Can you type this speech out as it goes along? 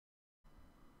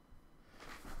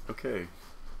Okay,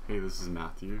 hey, this is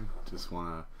Matthew. Just want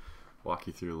to walk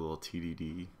you through a little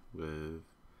TDD with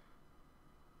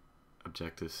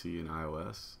Objective-C and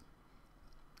iOS.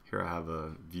 Here I have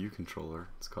a view controller.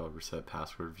 It's called Reset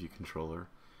Password View Controller.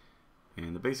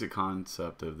 And the basic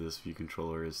concept of this view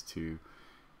controller is to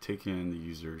take in the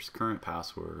user's current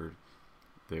password,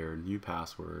 their new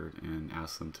password, and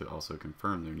ask them to also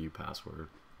confirm their new password.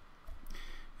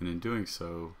 And in doing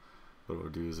so, what it will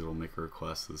do is it will make a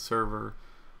request to the server.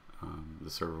 The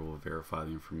server will verify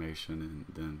the information and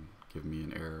then give me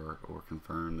an error or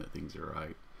confirm that things are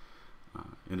right.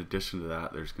 In addition to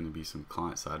that, there's going to be some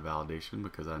client-side validation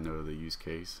because I know the use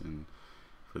case, and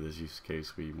for this use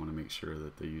case we want to make sure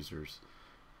that the user's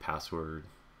password,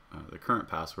 the current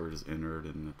password is entered,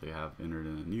 and that they have entered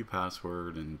in a new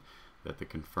password, and that the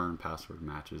confirmed password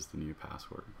matches the new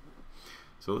password.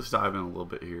 So let's dive in a little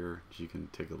bit here. As you can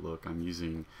take a look, I'm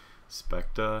using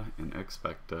Specta and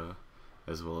Expecta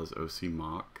as well as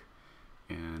OCMock,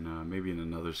 and maybe in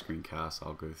another screencast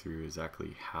I'll go through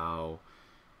exactly how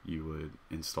you would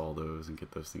install those and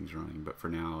get those things running, but for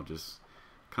now just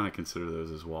kind of consider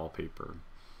those as wallpaper.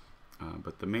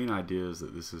 But the main idea is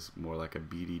that this is more like a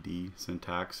BDD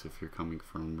syntax. If you're coming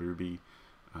from Ruby,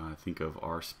 think of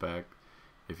RSpec.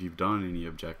 If you've done any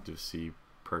Objective-C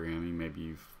programming, maybe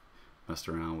you've messed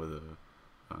around with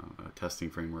a testing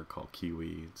framework called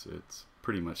Kiwi. It's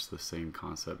pretty much the same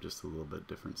concept, just a little bit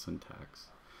different syntax.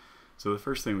 So the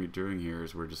first thing we're doing here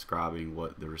is we're describing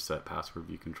what the reset password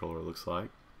view controller looks like.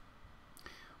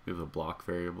 We have a block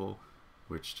variable,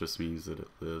 which just means that it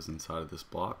lives inside of this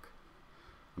block.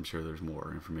 I'm sure there's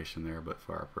more information there, but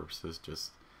for our purposes,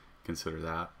 just consider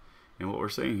that. And what we're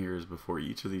saying here is before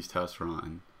each of these tests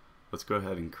run, let's go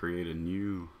ahead and create a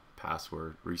new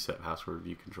password, reset password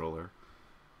view controller,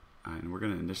 and we're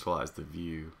going to initialize the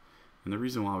view. And the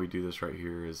reason why we do this right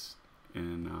here is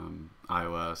in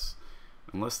iOS,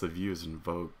 unless the view is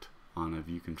invoked on a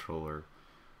view controller,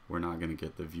 we're not going to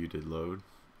get the view did load,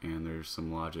 and there's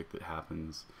some logic that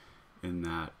happens in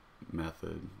that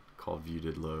method called view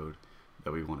did load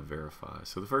that we want to verify.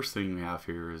 So the first thing we have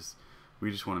here is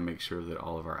we just want to make sure that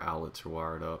all of our outlets are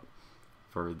wired up.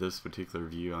 For this particular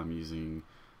view, I'm using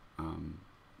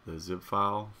the zip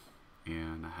file,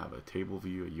 and I have a table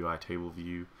view, a UI table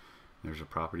view. There's a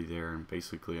property there, and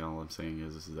basically all I'm saying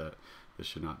is that this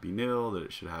should not be nil, that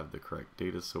it should have the correct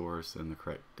data source and the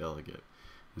correct delegate.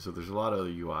 And so there's a lot of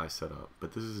UI set up,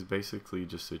 but this is basically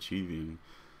just achieving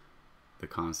the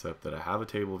concept that I have a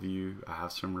table view, I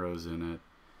have some rows in it,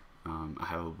 I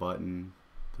have a button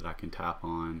that I can tap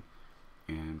on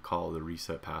and call the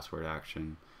reset password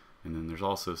action, and then there's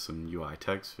also some UI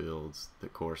text fields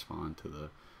that correspond to the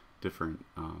different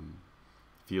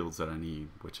fields that I need,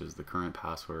 which is the current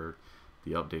password,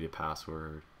 the updated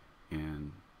password,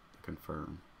 and the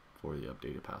confirm for the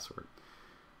updated password.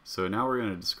 So now we're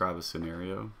going to describe a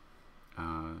scenario.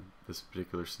 This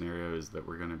particular scenario is that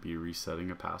we're going to be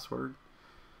resetting a password,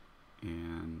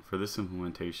 and for this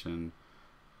implementation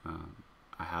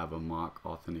I have a mock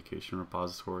authentication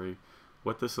repository.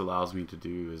 What this allows me to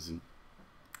do is,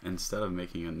 instead of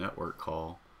making a network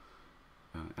call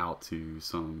out to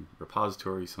some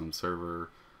repository, some server,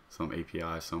 some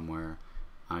API somewhere,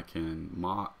 I can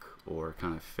mock or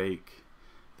kind of fake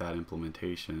that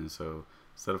implementation. And so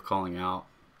instead of calling out,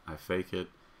 I fake it,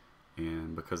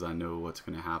 and because I know what's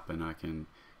going to happen, I can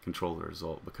control the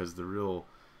result, because the real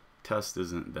test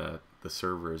isn't that the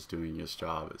server is doing its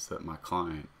job, it's that my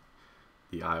client,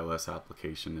 the iOS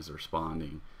application, is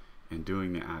responding and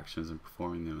doing the actions and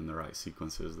performing them in the right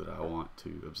sequences that I want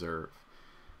to observe.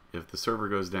 If the server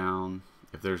goes down,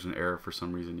 if there's an error for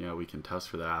some reason, yeah, we can test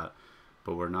for that,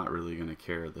 but we're not really going to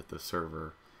care that the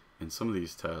server in some of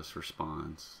these tests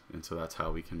responds, and so that's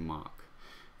how we can mock.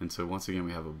 And so once again,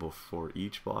 we have a before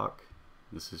each block.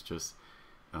 This is just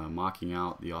mocking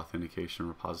out the authentication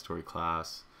repository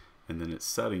class, and then it's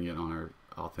setting it on our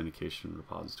authentication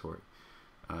repository.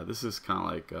 This is kind of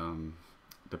like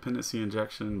dependency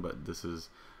injection, but this is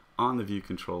on the view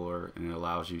controller, and it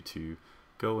allows you to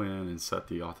go in and set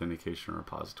the authentication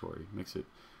repository. Makes it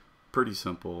pretty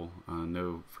simple,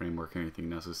 no framework or anything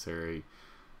necessary.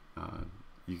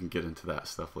 You can get into that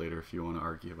stuff later if you want to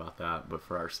argue about that, but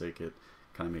for our sake it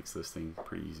kind of makes this thing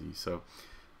pretty easy. So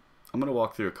I'm going to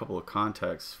walk through a couple of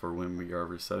contexts for when we are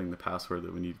resetting the password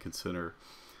that we need to consider,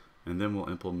 and then we'll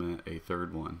implement a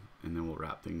third one, and then we'll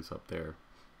wrap things up there.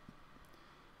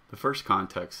 The first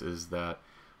context is that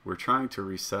we're trying to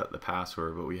reset the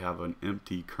password, but we have an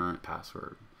empty current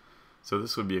password. So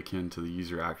this would be akin to the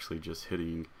user actually just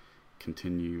hitting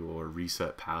continue or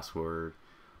reset password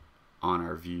on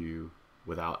our view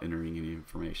without entering any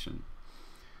information.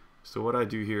 So what I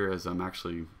do here is I'm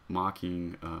actually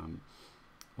mocking,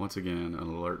 once again, an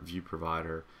alert view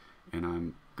provider, and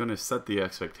I'm going to set the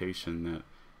expectation that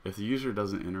if the user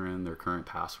doesn't enter in their current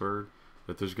password,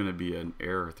 that there's going to be an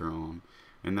error thrown,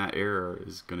 and that error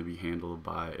is going to be handled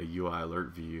by a UI alert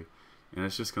view, and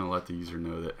it's just going to let the user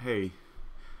know that, hey,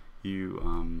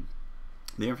 you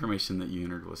the information that you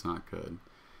entered was not good.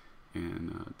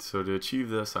 And so to achieve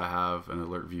this, I have an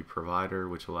alert view provider,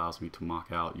 which allows me to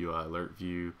mock out UI alert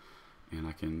view, and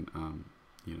I can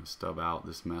stub out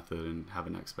this method and have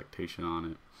an expectation on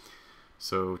it.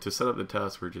 So to set up the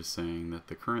test, we're just saying that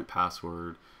the current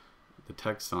password, the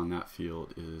text on that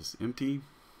field is empty,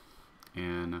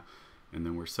 and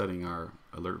then we're setting our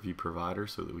alert view provider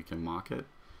so that we can mock it.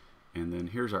 And then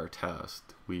here's our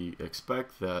test. We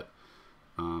expect that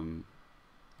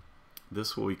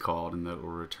this will be called, and that will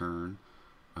return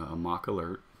a mock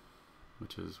alert,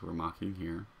 which is we're mocking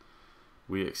here.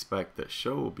 We expect that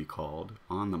show will be called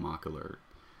on the mock alert.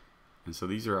 And so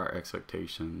these are our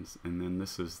expectations, and then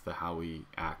this is how we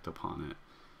act upon it.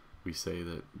 We say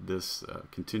that this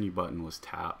continue button was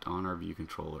tapped on our view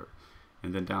controller,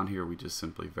 and then down here we just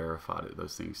simply verify that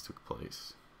those things took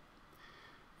place.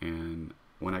 And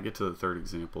when I get to the third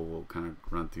example, we'll kind of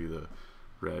run through the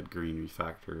red, green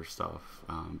refactor stuff,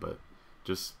 but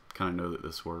just kind of know that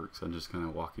this works. I'm just kind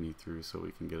of walking you through so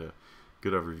we can get a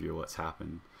good overview of what's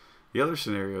happened. The other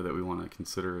scenario that we want to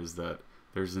consider is that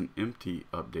there's an empty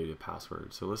updated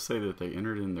password. So let's say that they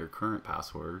entered in their current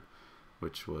password,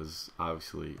 which was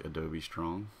obviously Adobe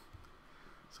Strong.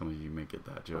 Some of you may get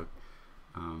that joke.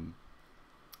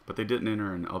 But they didn't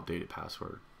enter an updated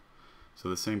password. So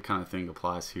the same kind of thing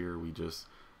applies here. We just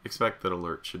expect that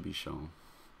alert should be shown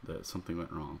that something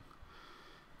went wrong.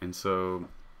 And so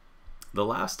the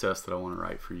last test that I want to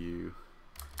write for you,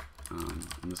 and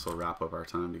this will wrap up our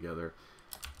time together,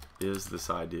 is this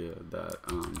idea that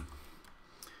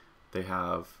they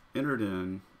have entered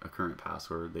in a current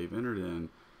password, they've entered in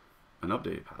an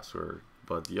updated password,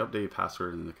 but the updated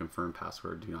password and the confirmed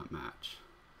password do not match.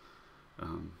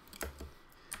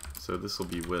 So this will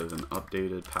be with an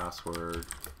updated password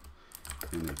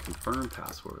and a confirmed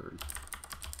password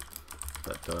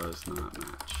that does not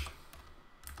match.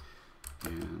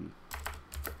 And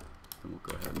then we'll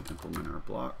go ahead and implement our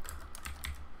block.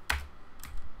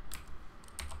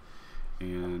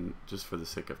 And just for the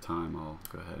sake of time, I'll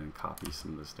go ahead and copy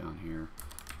some of this down here,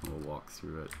 and we'll walk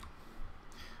through it.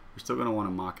 We're still going to want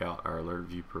to mock out our alert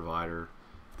view provider.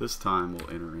 This time we'll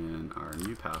enter in our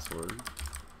new password,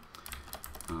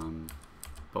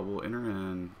 but we'll enter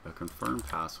in a confirmed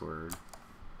password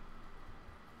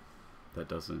that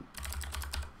doesn't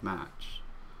match.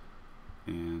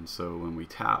 And so when we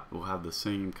tap, we'll have the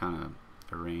same kind of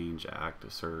arrange, act,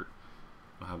 assert.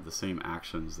 We'll have the same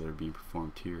actions that are being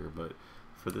performed here, but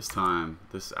for this time,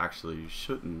 this actually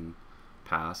shouldn't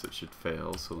pass, it should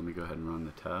fail. So let me go ahead and run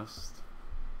the test.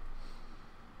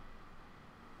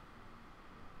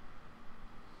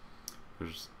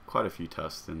 There's quite a few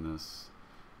tests in this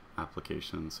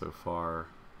application so far,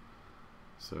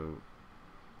 so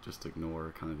just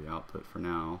ignore kind of the output for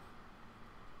now.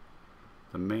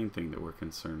 The main thing that we're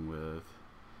concerned with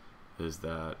is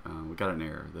that we got an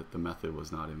error that the method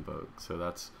was not invoked. So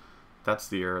that's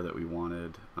the error that we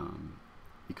wanted.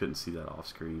 You couldn't see that off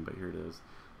screen, but here it is.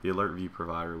 The alert view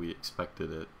provider, we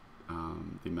expected it,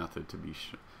 the method to be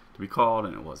called,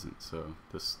 and it wasn't. So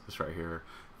this right here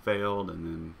failed, and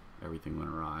then everything went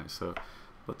awry. So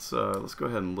let's go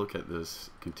ahead and look at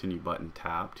this continue button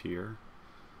tapped here,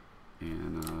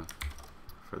 and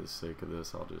for the sake of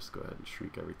this, I'll just go ahead and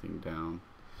shrink everything down.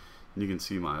 And you can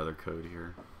see my other code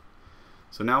here.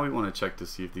 So now we want to check to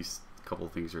see if these couple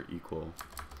things are equal.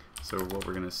 So what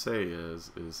we're going to say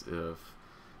is if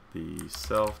the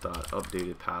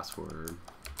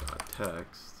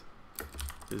self.updatedPassword.text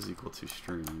is equal to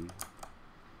string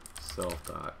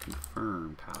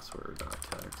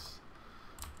self.confirmPassword.text,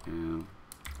 and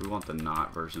we want the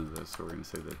not version of this, so we're going to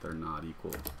say that they're not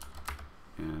equal.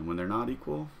 And when they're not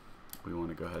equal, we want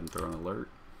to go ahead and throw an alert.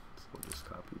 So we'll just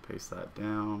copy and paste that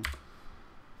down.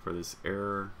 For this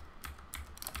error,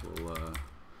 we'll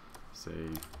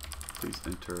say please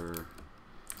enter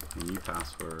a new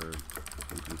password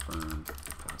and confirm the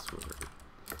password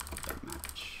that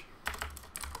match.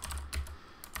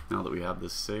 Now that we have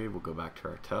this saved, we'll go back to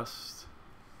our test.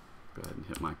 Go ahead and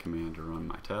hit my command to run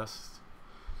my test,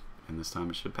 and this time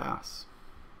it should pass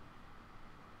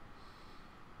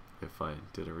if I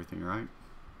did everything right.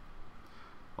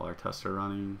 All our tests are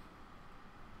running,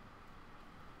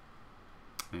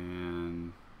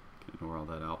 and ignore all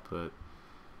that output.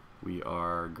 We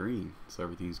are green, so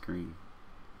everything's green.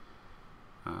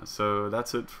 So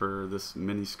that's it for this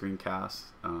mini screencast.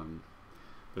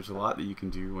 There's a lot that you can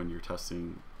do when you're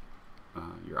testing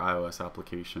your iOS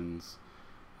applications.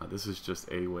 This is just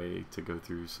a way to go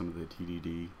through some of the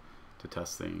TDD to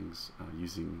test things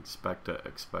using Specta,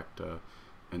 Expecta,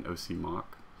 and OCMock.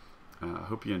 I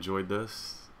hope you enjoyed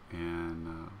this,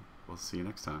 and we'll see you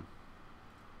next time.